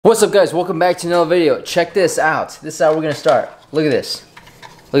What's up, guys? Welcome back to another video. Check this out. This is how we're gonna start. Look at this.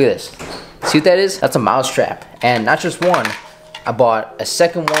 Look at this. See what that is? That's a mouse trap. And not just one. I bought a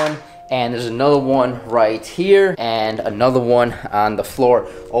second one, and there's another one right here, and another one on the floor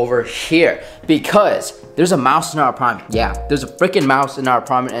over here. Because there's a mouse in our apartment. Yeah, there's a freaking mouse in our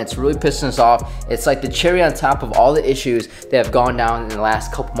apartment, and it's really pissing us off. It's like the cherry on top of all the issues that have gone down in the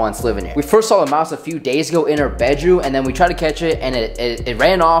last couple months living here. We first saw the mouse a few days ago in our bedroom, and then we tried to catch it, and it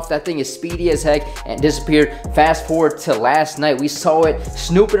ran off. That thing is speedy as heck and disappeared. Fast forward to last night, we saw it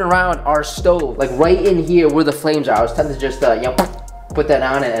snooping around our stove, like right in here where the flames are. I was tempted to just, put that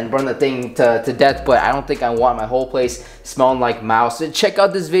on and burn the thing to death, but I don't think I want my whole place smelling like mouse. So check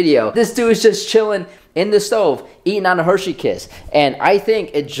out this video. This dude is just chilling in the stove, eating on a Hershey Kiss, and I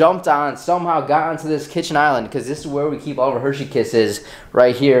think it jumped on, somehow got onto this kitchen island, because this is where we keep all of our Hershey Kisses,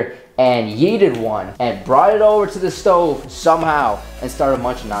 right here, and yeeted one, and brought it over to the stove somehow, and started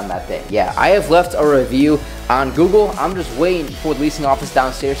munching on that thing. Yeah, I have left a review on Google. I'm just waiting for the leasing office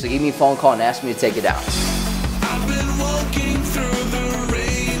downstairs to give me a phone call and ask me to take it down. I've been walking through the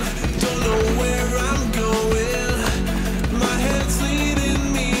rain, don't know where I'm going. My head's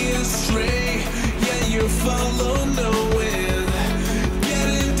leading me astray, yeah, you follow no wind.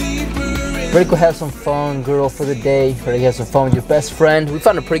 Getting deeper in. Ready to go have some fun, girl, for the day. Ready to have some fun with your best friend. We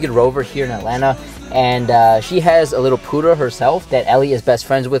found a pretty good rover here in Atlanta, and she has a little poodle herself that Ellie is best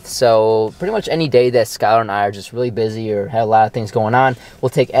friends with. So pretty much any day that Skylar and I are just really busy or have a lot of things going on, we'll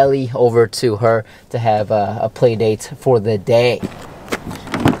take Ellie over to her to have a play date for the day.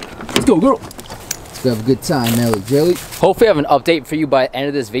 Let's go, girl. Let's go have a good time, Ellie Jelly. Hopefully I have an update for you by the end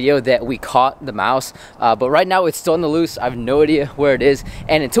of this video that we caught the mouse, but right now it's still on the loose. I have no idea where it is,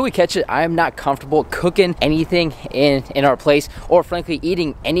 and until we catch it, I am not comfortable cooking anything in our place, or frankly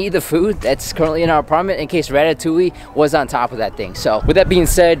eating any of the food that's currently in our apartment, in case Ratatouille was on top of that thing. So with that being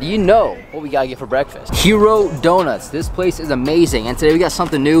said, you know what we gotta get for breakfast. Hero Donuts. This place is amazing, and today we got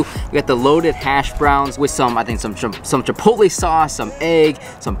something new. We got the loaded hash browns with some, I think some chipotle sauce, some egg,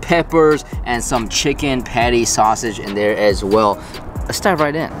 some peppers, and some chicken patty sausage in there as well. Let's dive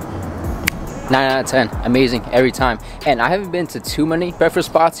right in. 9 out of 10, amazing every time. And I haven't been to too many breakfast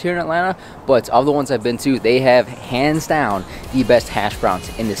spots here in Atlanta, but of the ones I've been to, they have hands down the best hash browns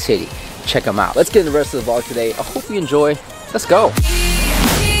in the city. Check them out. Let's get into the rest of the vlog today. I hope you enjoy. Let's go.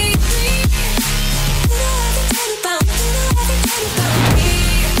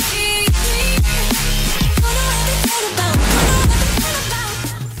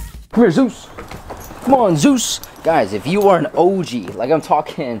 Come here, Zeus. Come on, Zeus. Guys, if you are an OG, like I'm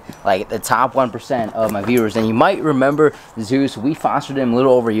talking like the top 1% of my viewers, then you might remember Zeus. We fostered him a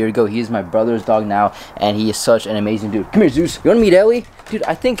little over a year ago. He's my brother's dog now, and he is such an amazing dude. Come here, Zeus. You want to meet Ellie? Dude,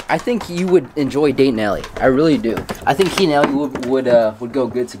 I think you would enjoy dating Ellie. I really do. I think he and Ellie would go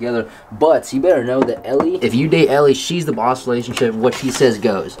good together. But you better know that Ellie, if you date Ellie, she's the boss relationship. What she says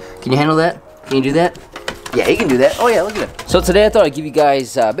goes. Can you handle that? Can you do that? Yeah, he can do that. Oh yeah, look at it. So today I thought I'd give you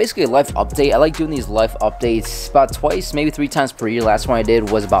guys basically a life update. I like doing these life updates about twice, maybe 3 times per year. Last one I did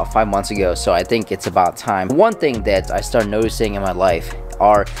was about 5 months ago, so I think it's about time. One thing that I started noticing in my life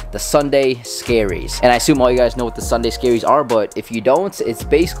are the Sunday Scaries. And I assume all you guys know what the Sunday Scaries are, but if you don't, it's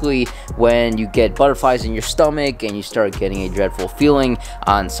basically when you get butterflies in your stomach and you start getting a dreadful feeling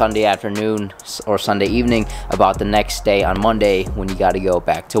on Sunday afternoon or Sunday evening about the next day on Monday when you got to go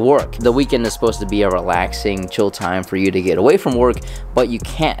back to work. The weekend is supposed to be a relaxing, chill time for you to get away from work, but you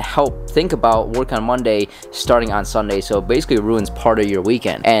can't help think about work on Monday starting on Sunday, so it basically ruins part of your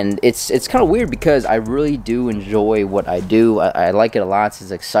weekend. And it's kind of weird because I really do enjoy what I do. I like it a lot. It's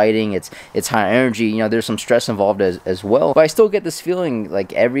exciting, it's high energy, you know, there's some stress involved as well, but I still get this feeling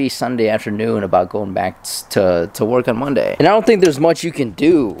like every Sunday afternoon about going back to work on Monday. And I don't think there's much you can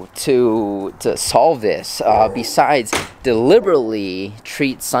do to solve this besides deliberately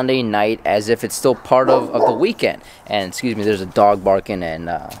treat Sunday night as if it's still part of the weekend. And excuse me, there's a dog barking, and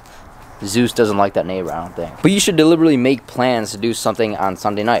Zeus doesn't like that neighbor, I don't think. But you should deliberately make plans to do something on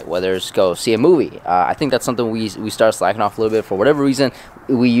Sunday night, whether it's go see a movie. I think that's something we started slacking off a little bit for whatever reason.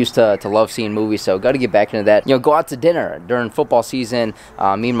 We used to love seeing movies, so got to get back into that. You know, go out to dinner during football season.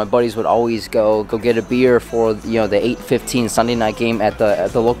 Me and my buddies would always go get a beer for, you know, the 8:15 Sunday night game at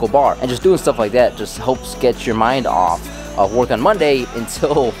the local bar. And just doing stuff like that just helps get your mind off of work on Monday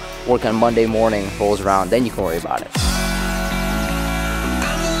until work on Monday morning rolls around. Then you can worry about it.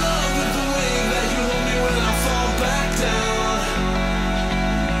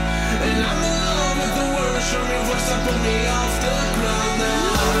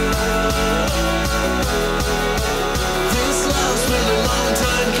 This love's been a long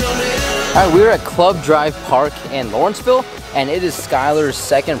time coming. All right, we're at Club Drive Park in Lawrenceville, and it is Skylar's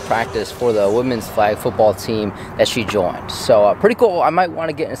second practice for the women's flag football team that she joined. So pretty cool. I might want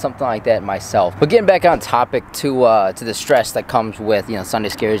to get into something like that myself. But getting back on topic to the stress that comes with, you know, Sunday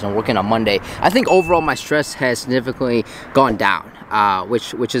Scaries and working on Monday, I think overall my stress has significantly gone down.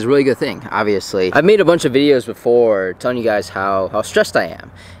 Which is a really good thing, obviously. I've made a bunch of videos before telling you guys how stressed I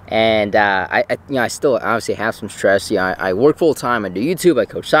am. And I still obviously have some stress. You know, I work full time, I do YouTube, I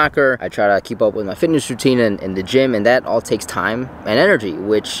coach soccer, I try to keep up with my fitness routine in the gym, and that all takes time and energy,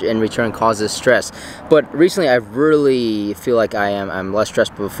 which in return causes stress. But recently I really feel like I'm less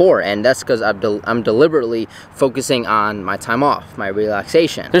stressed before, and that's because I'm deliberately focusing on my time off, my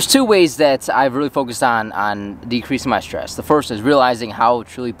relaxation. There's two ways that I've really focused on decreasing my stress. The first is realizing how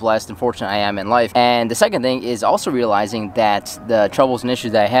truly blessed and fortunate I am in life, and the second thing is also realizing that the troubles and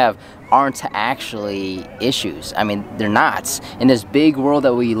issues that I have aren't actually issues. I mean, they're not. In this big world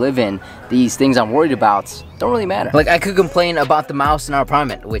that we live in, these things I'm worried about don't really matter. Like, I could complain about the mouse in our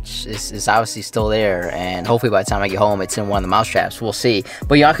apartment, which is obviously still there, and hopefully by the time I get home it's in one of the mouse traps. We'll see.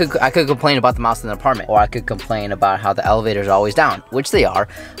 But yeah, I could complain about the mouse in the apartment, or I could complain about how the elevators are always down, which they are,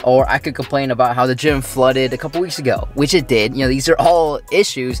 or I could complain about how the gym flooded a couple weeks ago, which it did. You know, these are all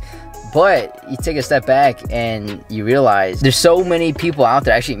issues. But you take a step back and you realize there's so many people out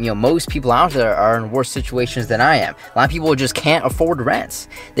there. Actually, you know, most people out there are in worse situations than I am. A lot of people just can't afford rent.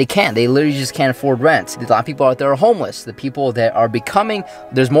 They can't. They literally just can't afford rent. A lot of people out there are homeless. The people that are becoming,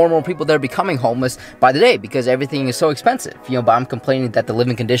 there's more and more people that are becoming homeless by the day because everything is so expensive. You know, but I'm complaining that the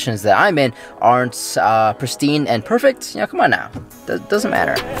living conditions that I'm in aren't pristine and perfect. You know, come on now. Doesn't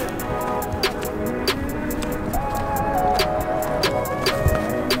matter.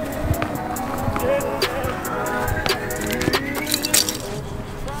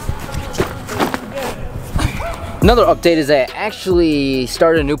 Another update is I actually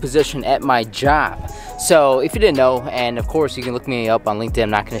started a new position at my job. So if you didn't know, and of course you can look me up on LinkedIn, I'm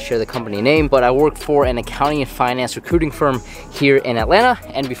not going to share the company name, but I work for an accounting and finance recruiting firm here in Atlanta,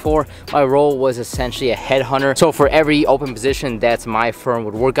 and before my role was essentially a headhunter. So for every open position that my firm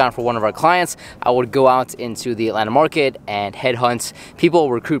would work on for one of our clients, I would go out into the Atlanta market and headhunt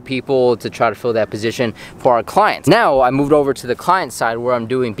people, recruit people to try to fill that position for our clients. Now I moved over to the client side where I'm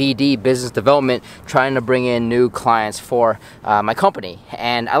doing BD, business development, trying to bring in new clients for my company,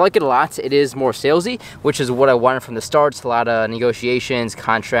 and I like it a lot. It is more salesy, which is what I wanted from the start. It's a lot of negotiations,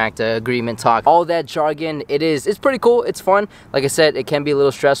 contract agreement talk, all that jargon. It's pretty cool. It's fun. Like I said, it can be a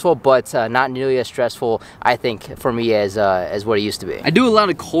little stressful, but not nearly as stressful, I think, for me as what it used to be. I do a lot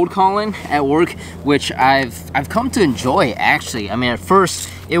of cold calling at work, which I've come to enjoy, actually. I mean, at first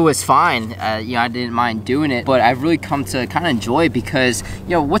it was fine. You know, I didn't mind doing it, but I've really come to kind of enjoy it because,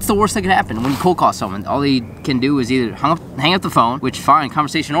 you know, what's the worst that can happen when you cold call someone? All they can do is either hang up the phone, which fine,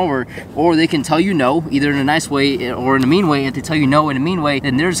 conversation over, or they can tell you no, either in a nice way or in a mean way. If they tell you no in a mean way,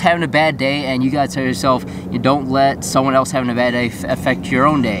 then they're just having a bad day, and you gotta tell yourself, you don't let someone else having a bad day affect your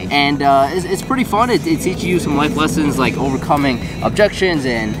own day. And it's pretty fun. It teaches you some life lessons like overcoming objections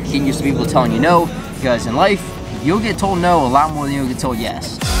and getting used to people telling you no, because in life, you'll get told no a lot more than you'll get told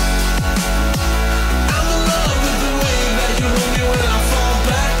yes.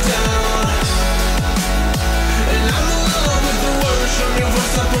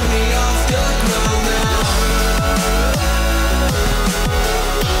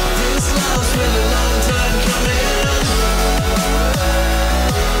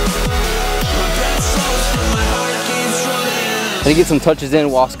 They get some touches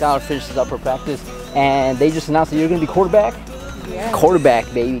in while Skylar finishes up her practice, and they just announced that you're going to be quarterback. Yeah. Quarterback,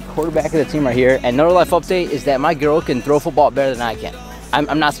 baby. Quarterback of the team right here. And another life update is that my girl can throw football better than I can.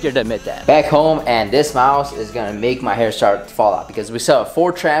 I'm not scared to admit that. Back home, and this mouse is going to make my hair start to fall out because we set up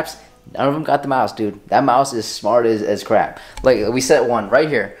 4 traps. None of them got the mouse, dude. That mouse is smart as crap. Like, we set one right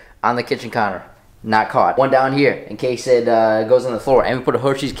here on the kitchen counter. Not caught. One down here in case it goes on the floor. And we put a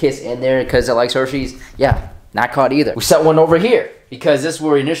Hershey's Kiss in there because it likes Hershey's. Yeah. Not caught either. We set one over here because this is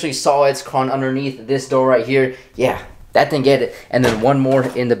where we initially saw it's crawling underneath this door right here. Yeah, that didn't get it. And then one more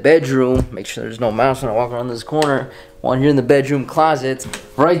in the bedroom. Make sure there's no mouse when I walk around this corner. One here in the bedroom closet.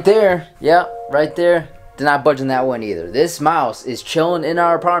 Right there. Yeah, right there. Did not budge on that one either. This mouse is chilling in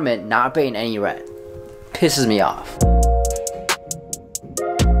our apartment, not paying any rent. Pisses me off.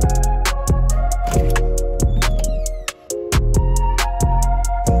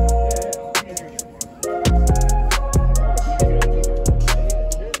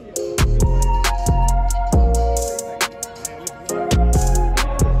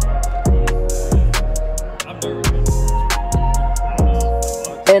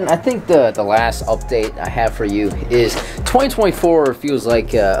 And I think the last update I have for you is 2024 feels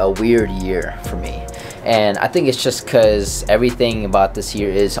like a weird year for me, and I think it's just because everything about this year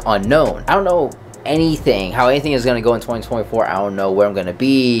is unknown. I don't know how anything is going to go in 2024. I don't know where I'm going to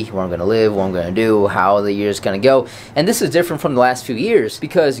be, where I'm going to live, what I'm going to do, how the year is going to go. And this is different from the last few years,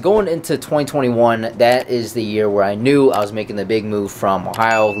 because going into 2021, that is the year where I knew I was making the big move from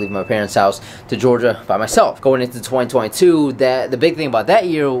Ohio, leaving my parents' house, to Georgia by myself. Going into 2022, the big thing about that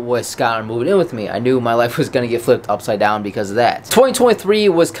year was Skylar moving in with me. I knew my life was going to get flipped upside down because of that. 2023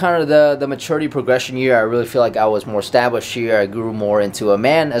 was kind of the maturity progression year. I really feel like I was more established here. I grew more into a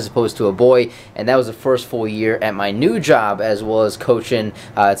man as opposed to a boy, and that was the first full year at my new job, as well as coaching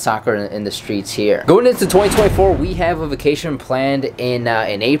soccer in the streets here. Going into 2024, we have a vacation planned in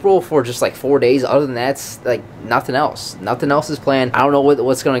April for just like 4 days. Other than that, like nothing else. Nothing else is planned. I don't know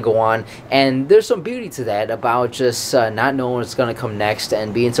what's going to go on, and there's some beauty to that about just not knowing what's going to come next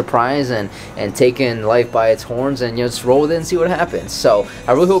and being surprised and taking life by its horns and just roll with it and see what happens. So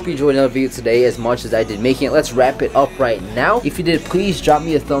I really hope you enjoyed another video today as much as I did making it. Let's wrap it up right now. If you did, please drop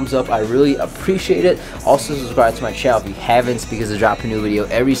me a thumbs up. I really appreciate it. Also subscribe to my channel if you haven't, because I drop a new video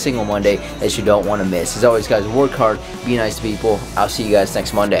every single Monday that you don't want to miss. As always, guys, work hard, be nice to people. I'll see you guys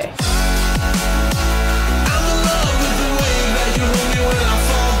next Monday.